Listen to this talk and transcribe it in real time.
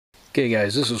Okay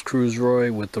guys, this is Cruise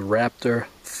Roy with the Raptor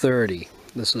 30.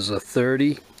 This is a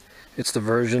 30. It's the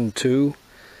version 2,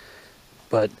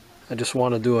 but I just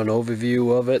want to do an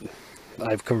overview of it.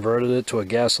 I've converted it to a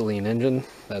gasoline engine.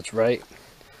 That's right.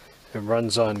 It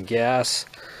runs on gas.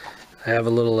 I have a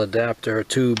little adapter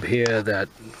tube here that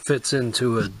fits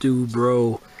into a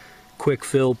Dubro quick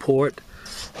fill port,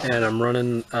 and I'm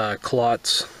running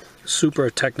Klotz Super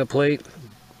Technoplate.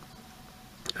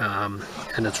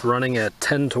 And it's running at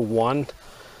 10 to 1.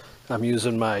 I'm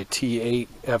using my T8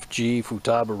 FG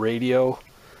Futaba radio,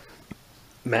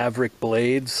 Maverick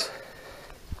blades,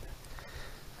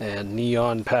 and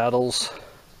neon paddles,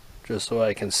 just so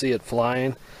I can see it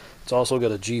flying. It's also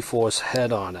got a G-force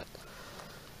head on it.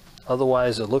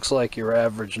 Otherwise, it looks like your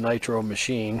average nitro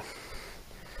machine,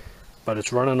 but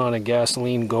it's running on a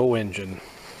gasoline go engine.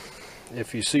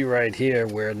 If you see right here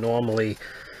where normally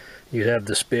you'd have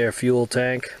the spare fuel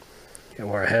tank,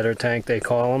 or a header tank they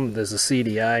call them, there's a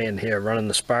CDI in here running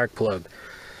the spark plug.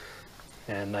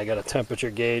 And I got a temperature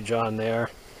gauge on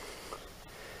there.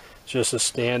 It's just a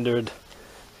standard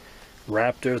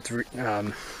Raptor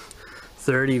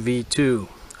 30 V2.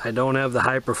 I don't have the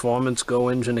high performance go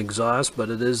engine exhaust,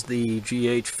 but it is the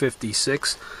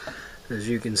GH56, as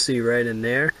you can see right in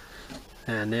there.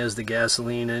 And there's the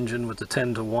gasoline engine with the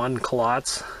 10 to 1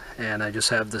 Klotz. And I just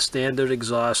have the standard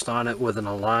exhaust on it with an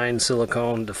aligned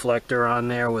silicone deflector on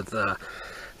there with a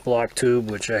block tube,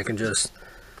 which I can just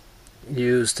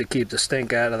use to keep the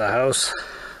stink out of the house,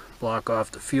 block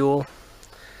off the fuel.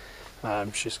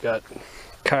 She's got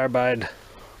carbide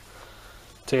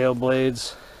tail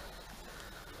blades,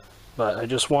 but I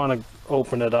just want to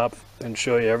open it up and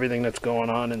show you everything that's going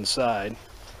on inside.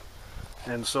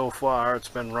 And so far it's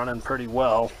been running pretty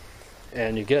well,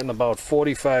 and you're getting about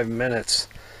 45 minutes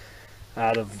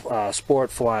out of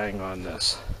sport flying on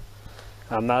this.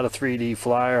 I'm not a 3D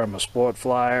flyer, I'm a sport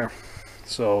flyer,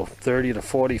 so 30 to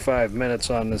 45 minutes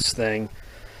on this thing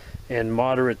in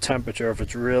moderate temperature. If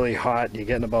it's really hot, you're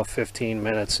getting about 15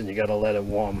 minutes, and you got to let it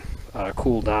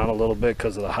cool down a little bit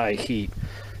because of the high heat.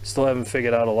 Still haven't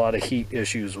figured out a lot of heat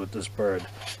issues with this bird,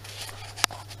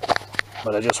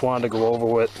 but I just wanted to go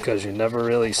over it because you never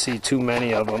really see too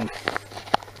many of them,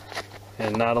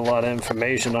 and not a lot of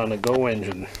information on the go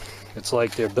engine. It's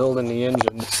like they're building the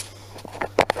engine.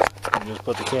 I'll just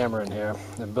put the camera in here.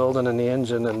 They're building in the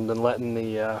engine and then letting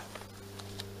the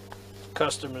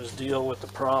customers deal with the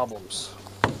problems.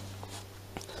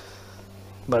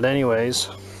 But anyways,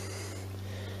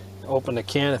 open the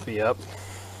canopy up.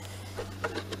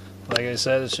 Like I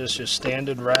said, it's just your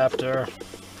standard Raptor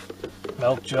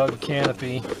milk jug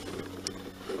canopy.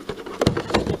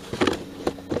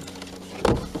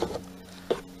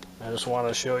 I just want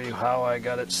to show you how I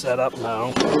got it set up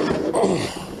now.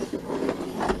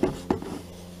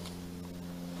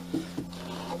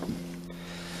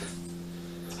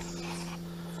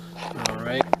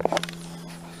 Alright.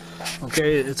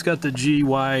 Okay, it's got the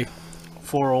GY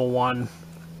 401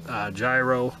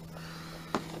 gyro.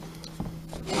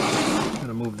 I'm going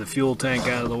to move the fuel tank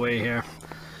out of the way here.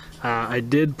 I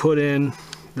did put in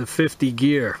the 50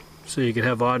 gear so you could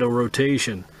have auto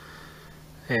rotation,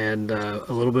 and a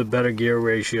little bit better gear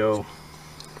ratio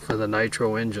for the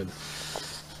nitro engine.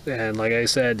 And like I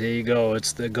said, here you go,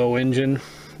 it's the go engine,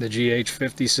 the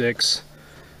GH56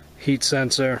 heat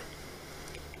sensor,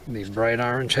 the bright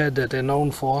orange head that they're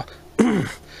known for.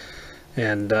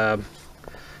 And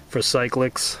for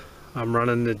cyclics, I'm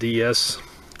running the DS,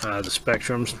 the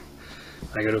Spectrums.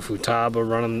 I got a Futaba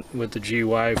running with the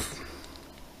GY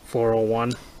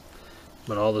 401,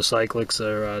 but all the cyclics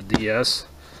are DS.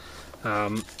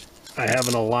 I have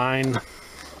an Align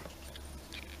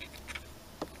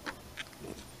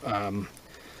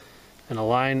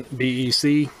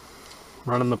BEC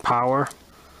running the power,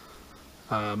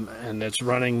 and it's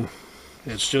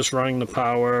just running the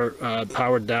power,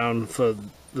 powered down for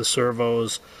the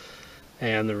servos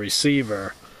and the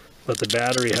receiver, but the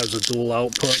battery has a dual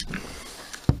output.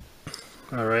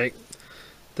 Alright,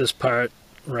 this part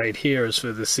right here is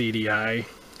for the CDI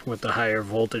with the higher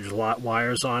voltage lot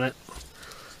wires on it,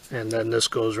 and then this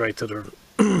goes right to the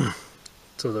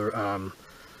to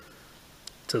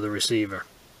the receiver.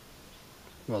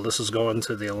 Well, this is going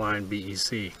to the Align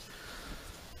BEC,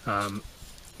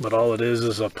 but all it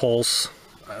is a pulse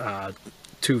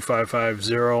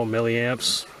 2550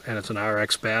 milliamps, and it's an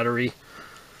RX battery.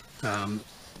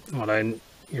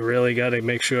 You really got to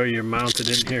make sure you're mounted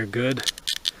in here good.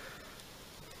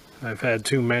 I've had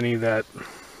too many that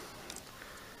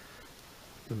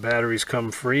the batteries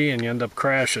come free and you end up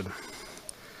crashing.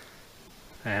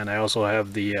 And I also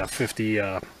have the 50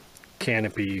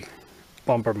 canopy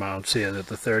bumper mounts here that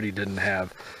the 30 didn't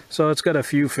have. So it's got a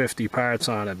few 50 parts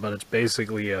on it, but it's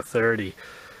basically a 30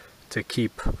 to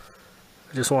keep.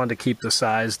 I just wanted to keep the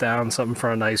size down, something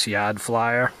for a nice yard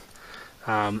flyer.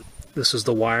 This is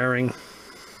the wiring.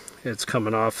 It's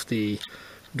coming off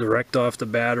direct off the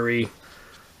battery,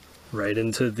 right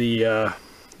into the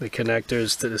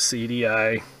connectors to the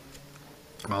CDI,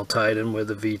 all tied in with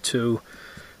the V2.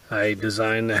 I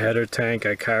designed the header tank.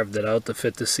 I carved it out to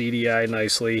fit the CDI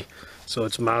nicely, so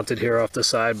it's mounted here off the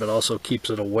side, but also keeps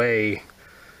it away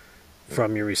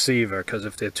from your receiver, because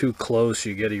if they're too close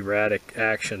you get erratic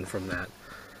action from that.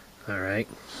 Alright,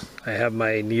 I have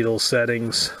my needle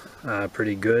settings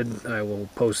pretty good. I will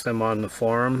post them on the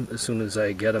forum as soon as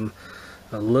I get them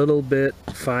a little bit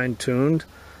fine-tuned,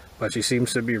 but she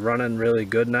seems to be running really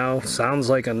good now. Sounds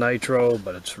like a nitro,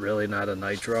 but it's really not a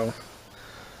nitro.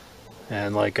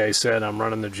 And like I said, I'm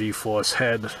running the G-Force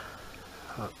head,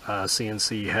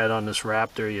 CNC head on this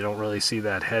Raptor. You don't really see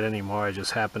that head anymore. I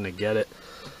just happened to get it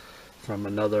from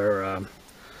another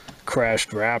crashed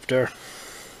Raptor.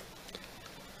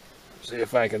 See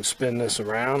if I can spin this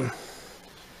around.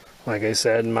 Like I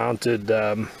said, mounted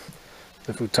the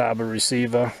Futaba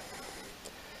receiver,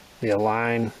 the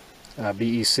Align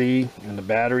BEC, and the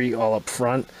battery all up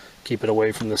front. Keep it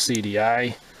away from the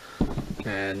CDI.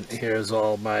 And here's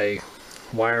all my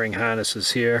wiring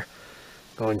harnesses here,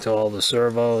 going to all the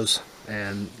servos.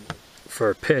 And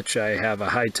for pitch, I have a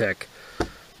high-tech,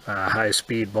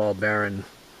 high-speed ball bearing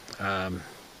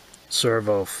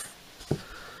servo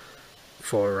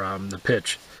for the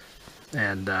pitch,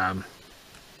 and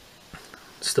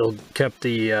still kept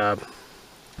the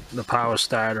power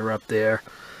starter up there.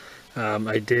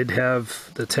 I did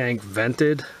have the tank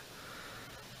vented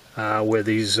where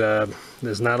there's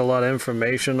not a lot of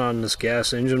information on this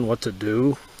gas engine what to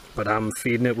do, but I'm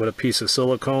feeding it with a piece of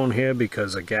silicone here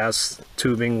because a gas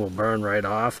tubing will burn right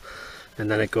off, and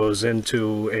then it goes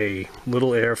into a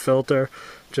little air filter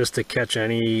just to catch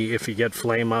any, if you get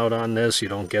flame out on this, you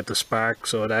don't get the spark.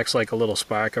 So it acts like a little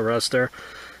spark arrestor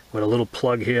with a little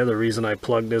plug here. The reason I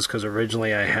plugged this because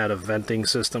originally I had a venting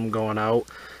system going out,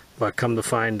 but come to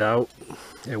find out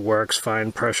it works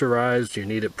fine pressurized. You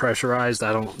need it pressurized.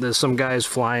 There's some guys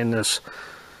flying this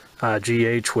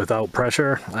GH without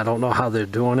pressure. I don't know how they're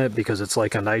doing it because it's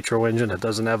like a nitro engine. It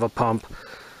doesn't have a pump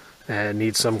and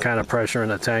needs some kind of pressure in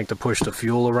the tank to push the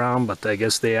fuel around, but I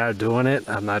guess they are doing it.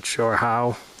 I'm not sure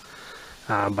how,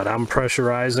 but I'm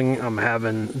pressurizing. I'm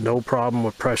having no problem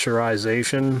with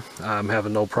pressurization. I'm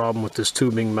having no problem with this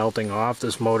tubing melting off.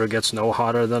 This motor gets no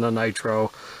hotter than a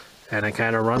nitro, and it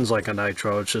kind of runs like a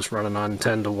nitro. It's just running on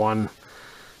 10-to-1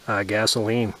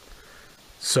 gasoline.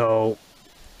 So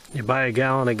you buy a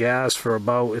gallon of gas for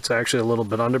about, it's actually a little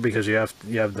bit under because you have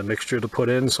the mixture to put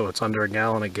in, so it's under a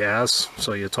gallon of gas.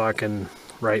 So you're talking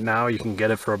right now you can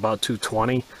get it for about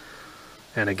 $2.20,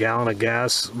 and a gallon of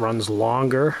gas runs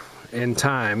longer in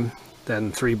time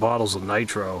than 3 bottles of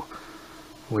nitro,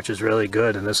 which is really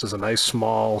good. And this is a nice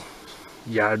small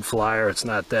yard flyer. It's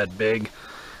not that big.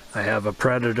 I have a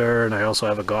Predator and I also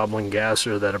have a Goblin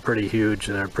Gasser that are pretty huge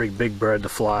and they're a pretty big bird to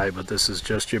fly, but this is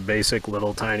just your basic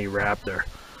little tiny Raptor.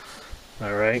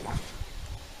 Alright,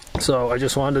 so I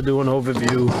just wanted to do an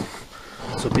overview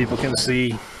so people can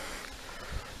see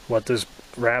what this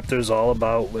Raptor is all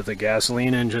about with a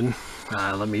gasoline engine.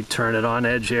 Let me turn it on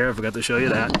edge here. I forgot to show you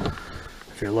that.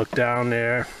 If you look down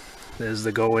there, there's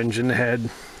the Go engine head,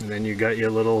 and then you got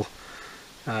your little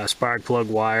spark plug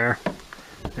wire.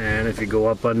 And if you go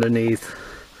up underneath,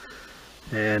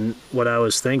 and what I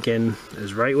was thinking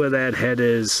is right where that head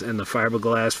is and the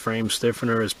fiberglass frame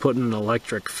stiffener is putting an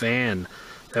electric fan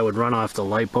that would run off the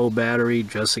LiPo battery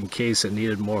just in case it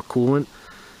needed more coolant.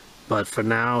 But for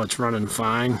now it's running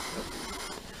fine.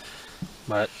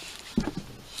 But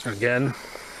again,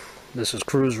 this is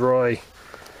Cruise Roy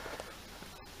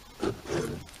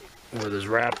with his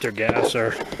Raptor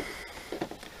gasser,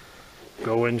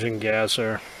 Go engine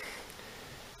gasser,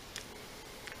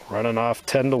 running off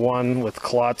 10-to-1 with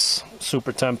Klotz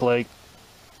super template,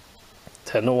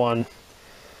 10-to-1,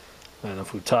 and a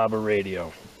Futaba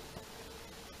radio.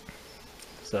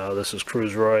 So this is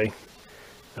Cruise Roy,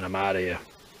 and I'm out of here.